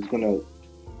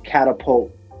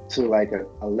catapult to like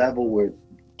a level where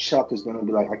Chuck is gonna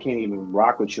be like, I can't even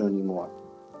rock with you anymore.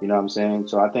 You know what I'm saying?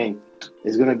 So I think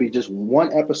it's gonna be just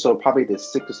one episode, probably the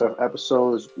 6 or 7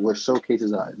 episodes, where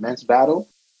showcases an immense battle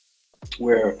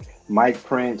where Mike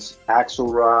Prince,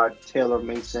 Axelrod, Taylor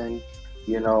Mason,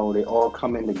 they all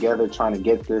come in together trying to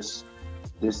get this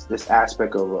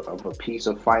aspect of a piece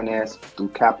of finance through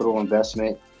capital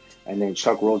investment. And then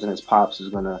Chuck Rhoades and his pops is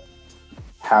going to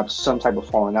have some type of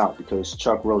falling out because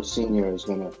Chuck Rhoades Sr. is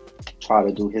going to try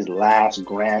to do his last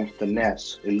grand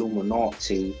finesse,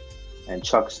 Illuminati, and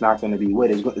Chuck's not going to be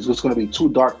with it. It's just going to be too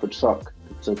dark for Chuck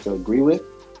to agree with.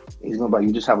 He's going to be like,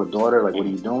 you just have a daughter, like, what are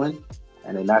you doing?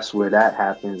 And then that's where that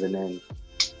happens. And then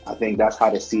I think that's how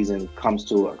the season comes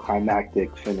to a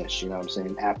climactic finish. You know what I'm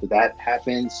saying? After that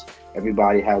happens,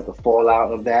 everybody has the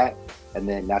fallout of that. And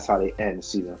then that's how they end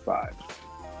season 5.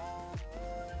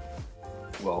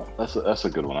 Well, that's a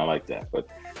good one. I like that. But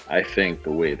I think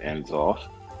the way it ends off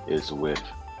is with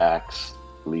Axe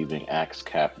leaving Axe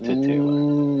Cap to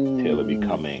Taylor. Taylor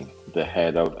becoming the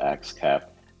head of AXCAP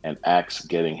and Axe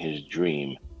getting his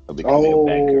dream of becoming a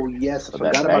banker. Oh yes, I But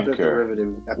forgot that about the banker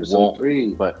derivative episode won't-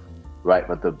 3. But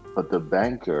the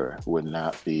banker would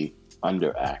not be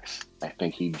under Axe. I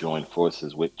think he joined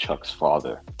forces with Chuck's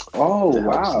father Oh to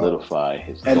help wow! solidify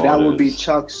his And that would be daughter's-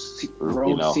 Chuck's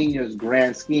Rhodes know. Senior's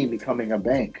grand scheme, becoming a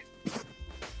bank.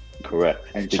 Correct.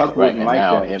 And Chuck wouldn't like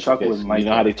that. Chuck wouldn't like you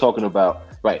know how that. they're talking about,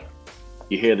 right?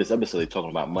 You hear this episode, they're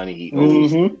talking about money he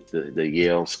owes Mhm. the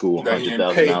Yale school, That he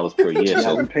 $100,000 per year. He So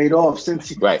hasn't paid off since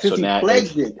he, Right, since so he now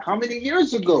pledged it. How many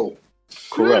years ago?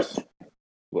 correct.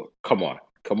 Well, come on.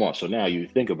 So now you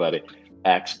think about it.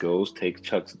 Axe goes, takes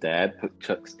Chuck's dad, put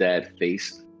Chuck's dad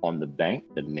face on the bank,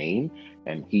 the name,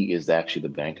 and he is actually the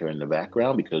banker in the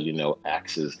background because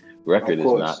Axe's record Of is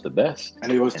course. not the best.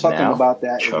 And he was And talking now, about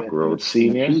that Chuck in Rhodes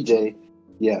in Sr. PJ.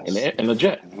 Yes. in the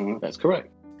jet. Mhm. That's correct.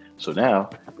 So now,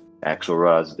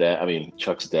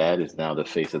 Chuck's dad is now the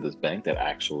face of this bank that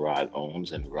Axelrod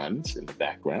owns and runs in the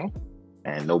background.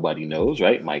 And nobody knows,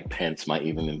 right? Mike Pence might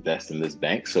even invest in this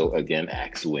bank. So again,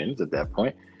 Axe wins at that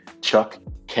point. Chuck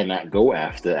cannot go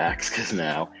after Axe because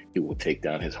now he will take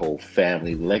down his whole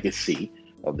family legacy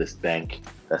of this bank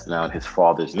that's now in his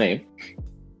father's name.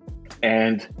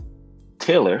 And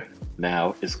Taylor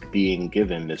now is being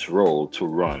given this role to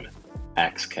run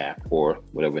AXCAP or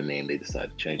whatever name they decide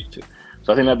to change it to.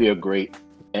 So I think that'd be a great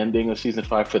ending of season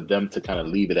 5 for them to kind of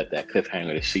leave it at that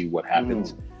cliffhanger to see what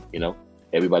happens.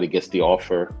 Everybody gets the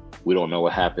offer. We don't know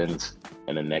what happens.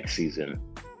 And the next season,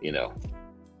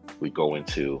 we go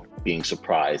into being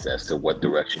surprised as to what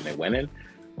direction they went in.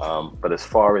 But as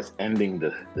far as ending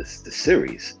the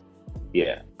series,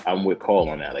 yeah, I'm with Cole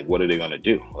on that. Like, what are they going to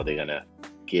do? Are they going to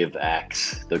give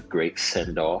Axe the great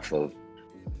send-off of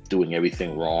doing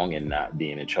everything wrong and not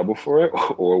being in trouble for it?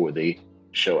 Or would they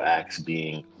show Axe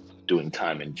doing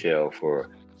time in jail for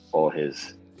all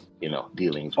his,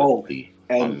 dealings with the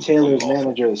And Taylor's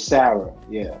manager is Sarah.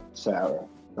 Yeah, Sarah.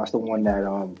 That's the one that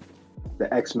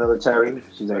the ex-military.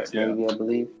 She's ex-Navy, I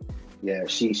believe. Yeah,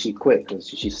 she quit because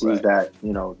she sees that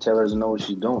Taylor doesn't know what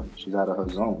she's doing. She's out of her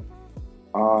zone.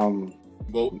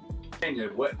 Well,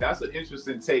 that's an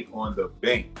interesting take on the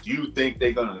bank. Do you think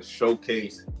they're gonna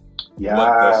showcase what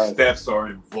the steps are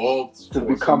involved to for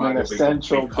becoming somebody a to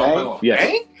central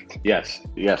bank? Yes,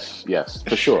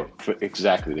 for sure.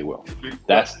 Exactly, they will.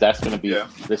 That's going to be. Yeah.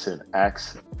 Listen,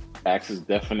 Axe is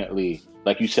definitely,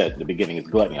 like you said at the beginning, it's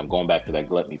gluttony. I'm going back to that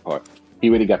gluttony part. He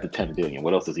already got the $10 billion.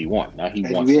 What else does he want? Now he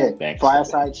wants that bank.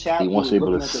 Fireside chat. He wants to be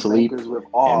able to sleep with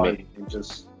awe and and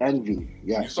just envy.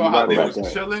 Yeah, You saw how they right was there.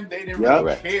 chilling? They didn't Yep.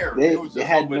 really care. They was just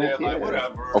had over no there care. like,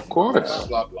 whatever. Of course.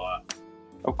 Blah, blah.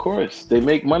 Of course, they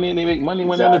make money, and they make money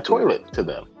when they're in the Exactly. toilet to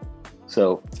them.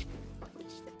 So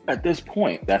at this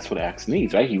point, that's what Axe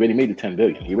needs, right? He already made the $10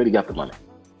 billion. He already got the money.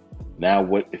 Now,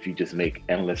 what if you just make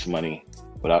endless money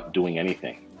without doing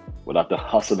anything, without the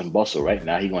hustle and bustle, right?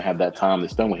 Now he's gonna have that time to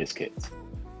spend with his kids.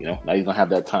 Now he's gonna have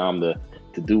that time to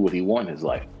do what he wants in his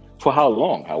life. For how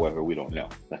long, however, we don't know.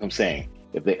 Like I'm saying,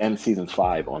 if they end season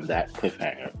 5 on that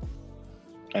cliffhanger,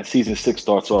 and season 6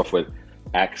 starts off with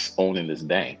Axe owning this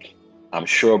bank, I'm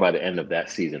sure by the end of that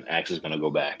season, Axe is going to go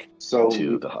back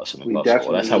to the hustle and we bustle.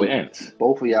 Well, that's how it ends.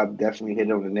 Both of y'all definitely hit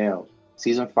it on the nail.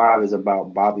 Season 5 is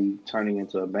about Bobby turning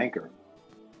into a banker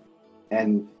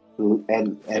and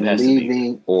It has to be.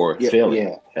 leaving Or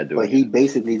failing at doing But he it.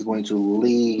 basically is going to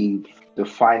leave the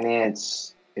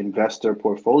finance investor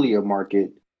portfolio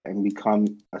market and become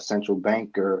a central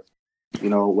banker,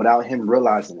 without him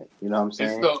realizing it. You know what I'm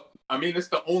saying? It's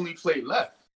the only play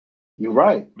left. You're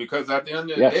right. Because at the end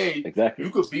of the Yes, day, exactly.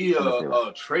 you could be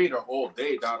a trader all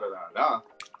day,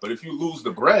 but if you lose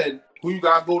the bread, who you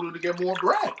gotta go to get more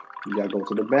bread? You gotta go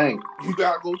to the bank. You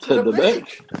gotta go to the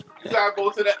bank. You gotta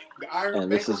go to the Iron And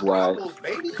Bank this is of why- Troubles,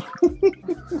 baby.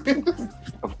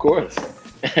 Of course.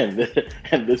 And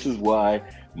this is why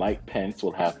Mike Pence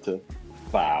will have to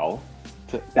bow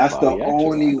to That's the Bobby Axelrod.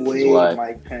 only This is way why-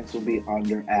 Mike Pence will be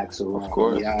under Axelrod. Of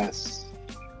course. Yes.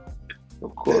 Of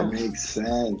That course. makes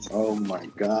sense. Oh my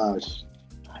gosh.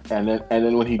 And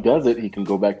then when he does it, he can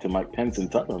go back to Mike Pence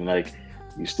and tell him, like,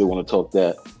 you still want to talk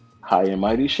that high and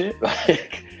mighty shit?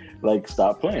 Like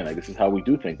stop playing. Like, this is how we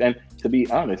do things. And to be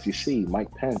honest, you see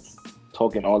Mike Pence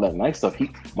talking all that nice stuff.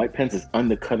 Mike Pence is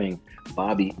undercutting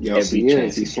Bobby Yes, every he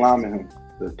chance. is. He's slamming him.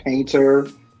 The painter,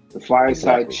 the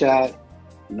fireside Exactly. chat,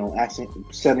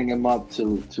 setting him up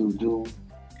to do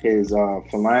his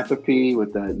philanthropy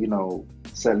with the,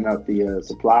 setting up the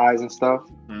supplies and stuff.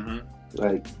 Mm-hmm.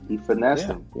 Like he finessed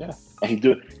him. Yeah. And he's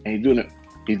doing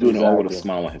it all with a Exactly.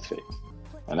 smile on his face.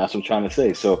 And that's what I'm trying to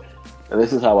say. So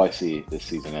this is how I see this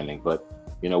season ending. But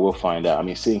you know, we'll find out. I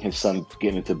mean, seeing his son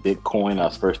get into Bitcoin, I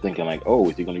was first thinking like, oh,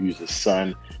 is he going to use his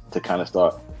son to kind of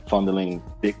start funneling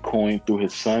Bitcoin through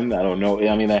his son? I don't know.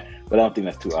 I mean, but I don't think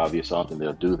that's too obvious. I don't think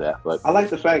they'll do that. But I like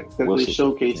the fact that they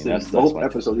showcased in both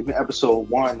episodes, even episode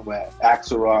 1, where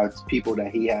Axelrod's people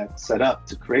that he had set up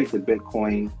to create the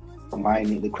Bitcoin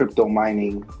mining, the crypto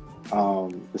mining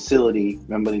facility.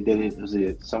 Remember, they did it. Was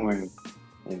it somewhere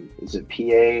is it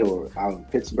PA or out in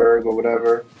Pittsburgh or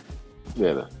whatever?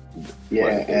 Yeah.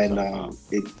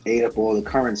 It ate up all the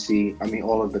currency. I mean,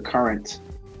 all of the current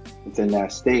within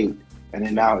that state. And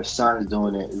then now his son is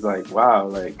doing it. It's like, wow,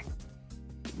 like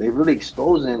they really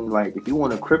exposing, like, if you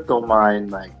want a crypto mine,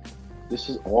 like this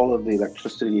is all of the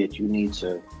electricity that you need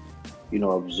to, you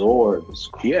know, absorb. It's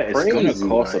crazy, it's going to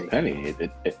cost a penny.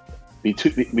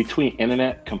 Between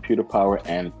internet, computer power,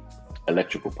 and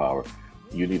electrical power,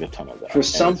 you need a ton of that. For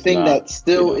something that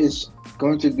still is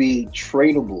going to be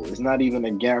tradable. It's not even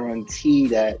a guarantee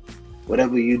that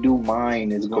whatever you do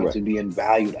mine is going to be a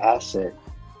valued asset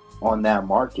on that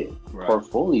market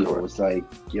portfolio. Correct. It's like,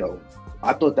 yo,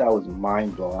 I thought that was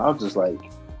mind blowing. I was just like,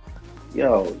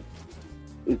 yo,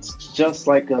 it's just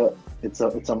like it's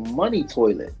a money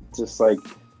toilet. It's just like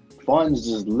funds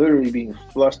just literally being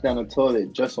flushed down the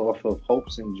toilet just off of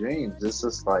hopes and dreams. It's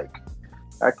just like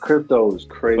that crypto is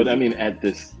crazy. But I mean, at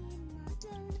this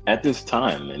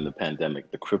time in the pandemic,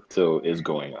 the crypto is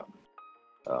going up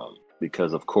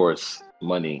because, of course,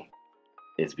 money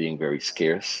is being very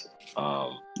scarce.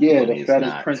 The Fed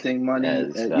is printing money.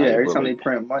 Every time they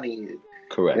print money,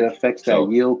 it affects that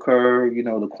yield curve. You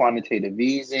know, the quantitative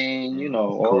easing. You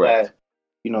know, all that.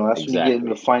 You know, that's when you get into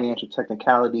the financial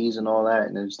technicalities and all that,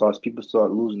 and then people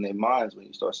start losing their minds when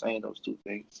you start saying those two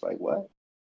things. It's like, what?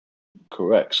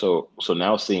 Correct. So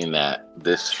now seeing that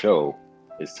this show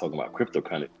is talking about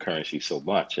cryptocurrency so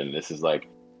much, and this is like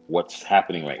what's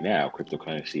happening right now.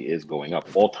 Cryptocurrency is going up.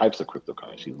 All types of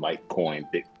cryptocurrencies, Litecoin,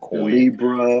 Bitcoin,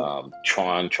 Libra,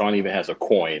 Tron even has a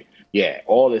coin. Yeah,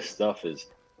 all this stuff is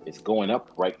going up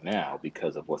right now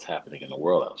because of what's happening in the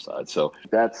world outside. So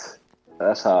that's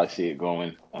how I see it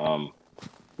going.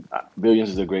 Billions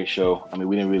is a great show. I mean,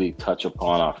 we didn't really touch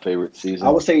upon our favorite season. I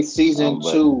would say season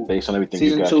 2, based on everything.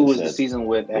 Season 2 was the season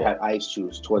where it had Ice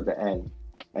Juice toward the end,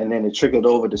 and then it trickled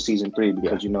over to season 3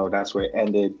 because you know that's where it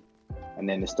ended, and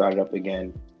then it started up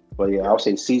again. But yeah, I would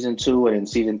say season 2 and then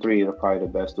season 3 are probably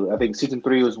the best. I think season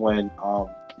 3 was when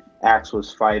Axe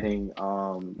was fighting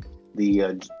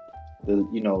the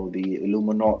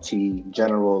Illuminati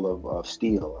general of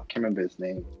Steel. I can't remember his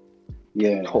name.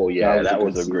 Yeah. Oh yeah, that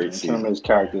was a great season. I can't remember his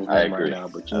character's name right now,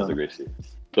 but that was a great season.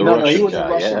 He wasn't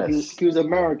Russian. Yes. He was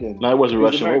American. No, he wasn't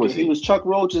Russian. What was he? He was Chuck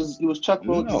Roach's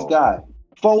guy.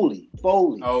 Foley.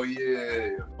 Oh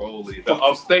yeah, Foley, the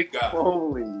upstate guy.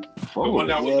 Foley. The one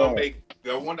that was gonna make.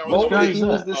 The one that was Foley, he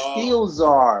was the Steel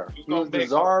Czar. He was the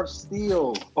Czar of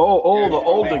Steel. The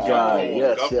older guy.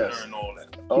 Yes. And all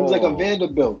that. He was like a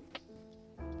Vanderbilt.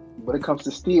 When it comes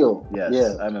to Steel, I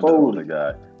remember the older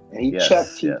guy. And he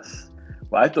checked. Yes.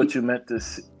 Well, I thought you meant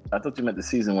this. I thought you meant the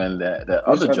season when that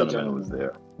other gentleman was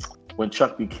there. When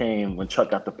Chuck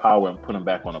got the power and put him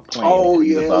back on a plane.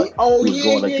 He was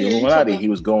going like the Illuminati. He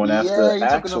was going after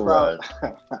Axelrod.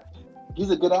 He's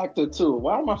a good actor too.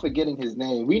 Why am I forgetting his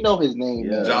name? We know his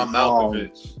name. Yeah. John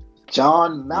Malkovich.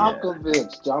 John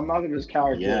Malkovich. John Malkovich's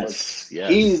character. Yes.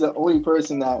 He's the only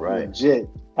person that legit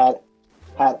had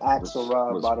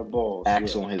Axelrod by the balls.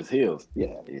 Axe on his heels.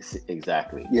 Yeah.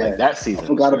 Exactly. Yeah. Like that season. I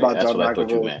forgot about John Malkovich. I thought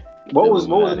you meant. What was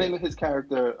the name of his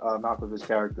character? Malkovich's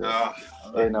character.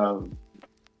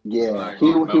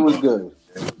 He was good.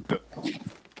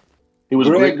 He was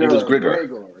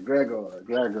Gregor.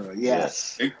 Gregor.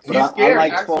 Yes. He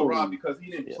scared Axelrod because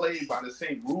he didn't play by the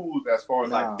same rules as far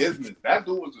as like business. That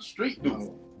dude was a street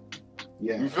dude.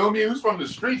 Yeah. You feel me? He was from the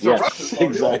streets of Russia.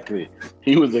 Exactly.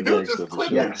 He was a gangster.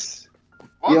 Yes.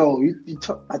 Yo,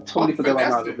 I totally forgot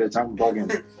about Malkovich. I'm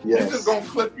bugging. Yes. He's just gonna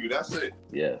clip you. That's it.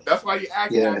 Yes. That's why you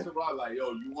ask Axelrod like,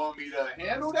 yo, you want me to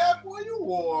handle that for you,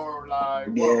 or like,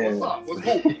 what's up? What's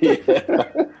cool?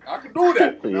 I can do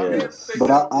that. Yes.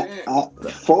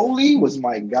 But Foley was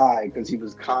my guy because he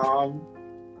was calm.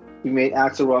 He made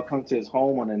Axelrod come to his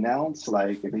home unannounced.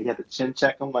 Like, and he had to chin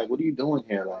check him. Like, what are you doing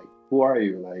here? Like, who are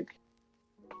you? Like,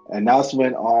 and that's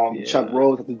when Chuck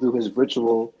Rose had to do his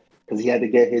ritual. Because he had to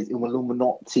get his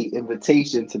Illuminati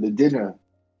invitation to the dinner,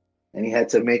 and he had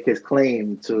to make his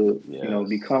claim to,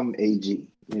 become AG.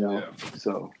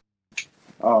 So,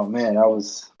 oh man, that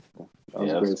was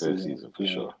a great season for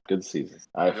sure. Good season.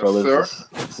 All right, fellas,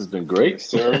 this has been great,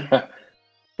 sir.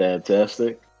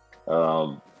 Fantastic.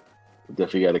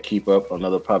 Definitely got to keep up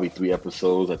another probably 3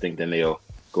 episodes. I think then they'll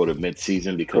go to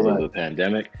mid-season because of the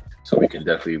pandemic. So we can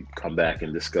definitely come back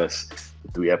and discuss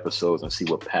the 3 episodes and see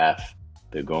what path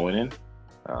they're going in.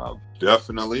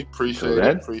 Definitely. Appreciate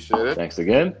it. Thanks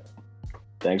again.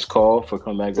 Thanks, Carl, for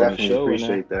coming back on the show.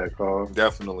 Appreciate that, Carl.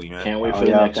 Definitely, man. Can't wait for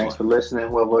the next one. Thanks for listening.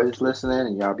 Whoever is listening,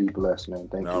 and y'all be blessed, man.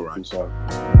 Thank you. All right. Peace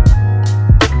out.